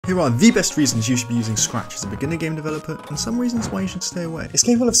Here are the best reasons you should be using Scratch as a beginner game developer, and some reasons why you should stay away. It's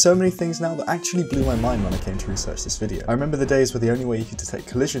capable of so many things now that actually blew my mind when I came to research this video. I remember the days where the only way you could detect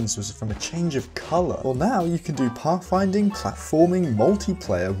collisions was from a change of colour. Well, now you can do pathfinding, platforming,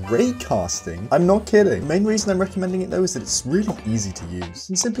 multiplayer, raycasting. I'm not kidding. The main reason I'm recommending it though is that it's really easy to use.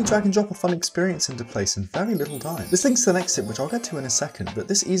 You simply drag and drop a fun experience into place in very little time. This links to the next tip, which I'll get to in a second, but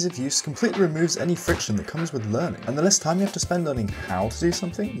this ease of use completely removes any friction that comes with learning. And the less time you have to spend learning how to do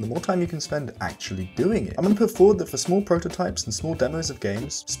something, the more time you can spend actually doing it. I'm going to put forward that for small prototypes and small demos of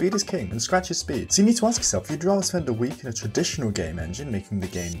games, speed is king, and Scratch is speed. So you need to ask yourself if you'd rather spend a week in a traditional game engine making the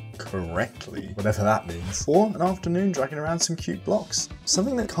game correctly, whatever that means, or an afternoon dragging around some cute blocks.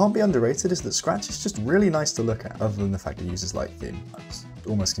 Something that can't be underrated is that Scratch is just really nice to look at, other than the fact it uses light theme. I was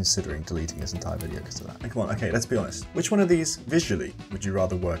almost considering deleting this entire video because of that. And come on, okay, let's be honest. Which one of these visually would you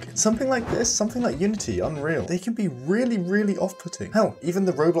rather work in? Something like this, something like Unity, Unreal, they can be really off-putting. Hell, even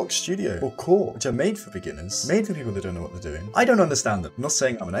the Roblox Studio or Core, which are made for beginners, made for people that don't know what they're doing. I don't understand them. I'm not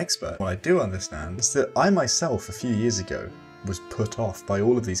saying I'm an expert. What I do understand is that I myself, a few years ago, was put off by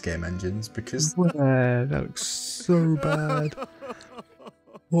all of these game engines because that looks so bad.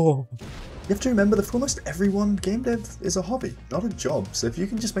 Oh. You have to remember that for almost everyone, game dev is a hobby, not a job. So if you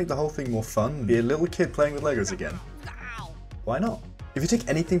can just make the whole thing more fun and be a little kid playing with Legos again, why not? If you take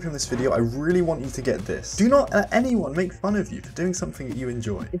anything from this video, I really want you to get this. Do not let anyone make fun of you for doing something that you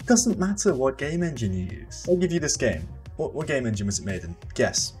enjoy. It doesn't matter what game engine you use. I'll give you this game. What game engine was it made in?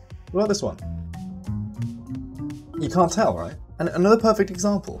 Guess. What about this one? You can't tell, right? And another perfect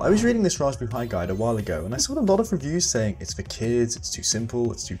example. I was reading this Raspberry Pi guide a while ago and I saw a lot of reviews saying it's for kids, it's too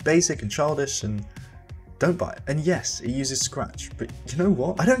simple, it's too basic and childish, and don't buy it. And yes, it uses Scratch, but you know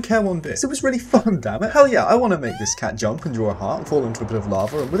what? I don't care one bit. It was really fun, damn it. Hell yeah, I want to make this cat jump and draw a heart and fall into a bit of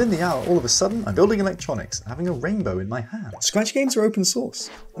lava, and within the hour, all of a sudden, I'm building electronics and having a rainbow in my hand. Scratch games are open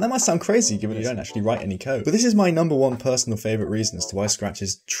source. And that might sound crazy given you don't actually write any code, but this is my #1 personal favorite reason as to why Scratch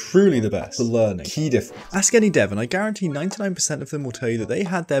is truly the best for learning. Key difference. Ask any dev and I guarantee 99% of them will tell you that they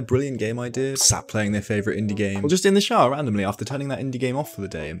had their brilliant game idea, sat playing their favorite indie game, or just in the shower randomly after turning that indie game off for the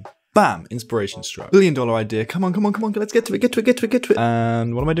day, and bam, inspiration struck. $1 billion idea, come on, let's get to it.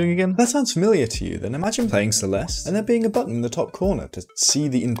 And what am I doing again? That sounds familiar to you, then imagine playing Celeste and there being a button in the top corner to see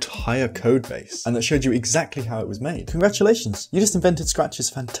the entire code base, and that showed you exactly how it was made. Congratulations, you just invented Scratch's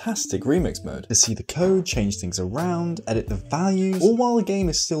fantastic remix mode to see the code, change things around, edit the values, all while the game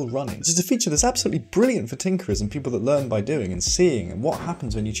is still running. This is a feature that's absolutely brilliant for tinkerers and people that learn by doing and seeing, and what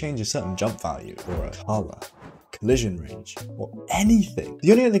happens when you change a certain jump value, or a color, collision range, or anything.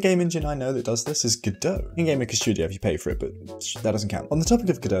 The only other game engine I know that does this is Godot. In Game Maker Studio if you pay for it, but that doesn't count. On the topic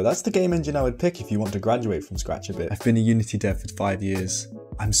of Godot, that's the game engine I would pick if you want to graduate from Scratch a bit. I've been a Unity dev for 5 years.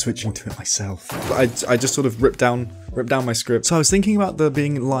 I'm switching to it myself. I just sort of ripped down my script. So I was thinking about the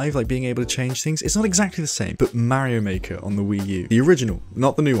being live, like being able to change things. It's not exactly the same, but Mario Maker on the Wii U, the original,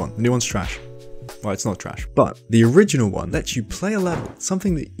 not the new one. The new one's trash. Well, it's not trash, but the original one lets you play a level,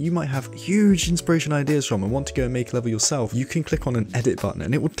 something that you might have huge inspiration ideas from and want to go and make a level yourself. You can click on an edit button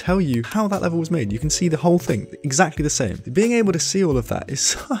and it will tell you how that level was made. You can see the whole thing, exactly the same. Being able to see all of that is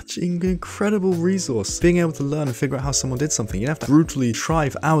such an incredible resource. Being able to learn and figure out how someone did something. You don't have to brutally try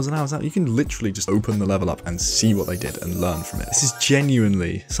for hours and hours out. You can literally just open the level up and see what they did and learn from it. This is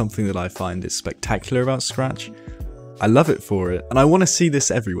genuinely something that I find is spectacular about Scratch. I love it for it, and I want to see this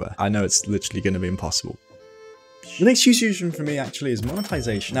everywhere. I know it's literally going to be impossible. The next use solution for me actually is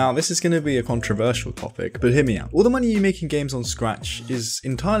monetization. Now, this is going to be a controversial topic, but hear me out. All the money you make in games on Scratch is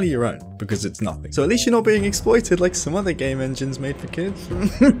entirely your own, because it's nothing. So at least you're not being exploited like some other game engines made for kids.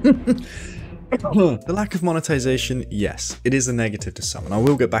 The lack of monetization, yes, it is a negative to some, and I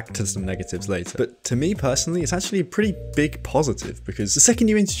will get back to some negatives later. But to me personally, it's actually a pretty big positive, because the second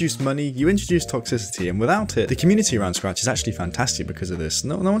you introduce money, you introduce toxicity, and without it, the community around Scratch is actually fantastic because of this.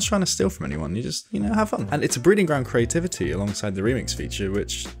 No one's trying to steal from anyone, you just, have fun. And it's a breeding ground creativity alongside the remix feature,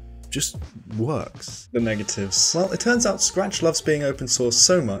 which just works. The negatives. Well, it turns out Scratch loves being open source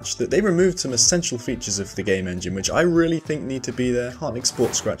so much that they removed some essential features of the game engine, which I really think need to be there. Can't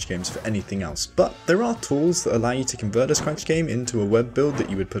export Scratch games for anything else. But there are tools that allow you to convert a Scratch game into a web build that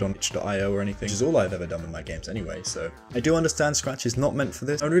you would put on itch.io or anything, which is all I've ever done with my games anyway, so I do understand Scratch is not meant for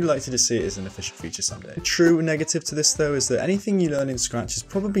this. I'd really like to just see it as an official feature someday. The true negative to this though is that anything you learn in Scratch is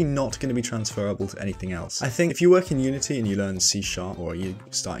probably not going to be transferable to anything else. I think if you work in Unity and you learn C# or you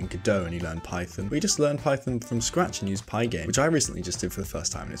start in Godot and you learn Python, we just learn Python from scratch and use Pygame, which I recently just did for the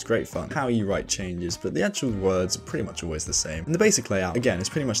first time, and it's great fun. How you write changes, but the actual words are pretty much always the same. And the basic layout, again, is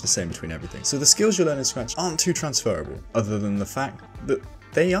pretty much the same between everything. So the skills you learn in Scratch aren't too transferable, other than the fact that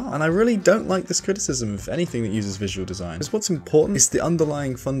they are. And I really don't like this criticism of anything that uses visual design. Because what's important is the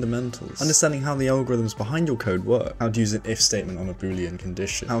underlying fundamentals. Understanding how the algorithms behind your code work. How to use an if statement on a Boolean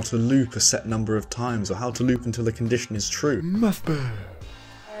condition. How to loop a set number of times, or how to loop until a condition is true.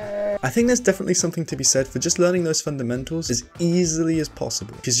 I think there's definitely something to be said for just learning those fundamentals as easily as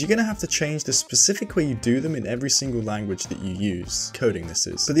possible, because you're going to have to change the specific way you do them in every single language that you use, coding this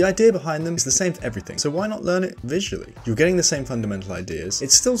is. But the idea behind them is the same for everything, so why not learn it visually? You're getting the same fundamental ideas,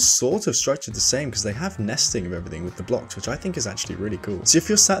 it's still sort of structured the same because they have nesting of everything with the blocks, which I think is actually really cool. So if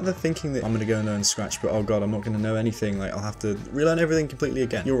you're sat there thinking that I'm going to go and learn Scratch, but oh god, I'm not going to know anything, like I'll have to relearn everything completely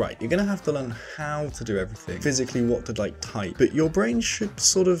again. You're right, you're going to have to learn how to do everything, physically what to like type, but your brain should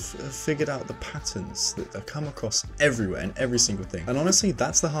sort of have figured out the patterns that come across everywhere in every single thing. And honestly,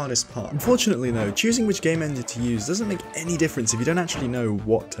 that's the hardest part. Unfortunately though, choosing which game engine to use doesn't make any difference if you don't actually know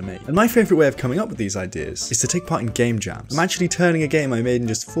what to make. And my favourite way of coming up with these ideas is to take part in game jams. I'm actually turning a game I made in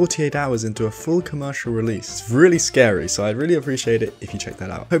just 48 hours into a full commercial release. It's really scary, so I'd really appreciate it if you check that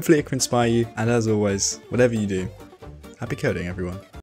out. Hopefully it can inspire you, and as always, whatever you do, happy coding everyone.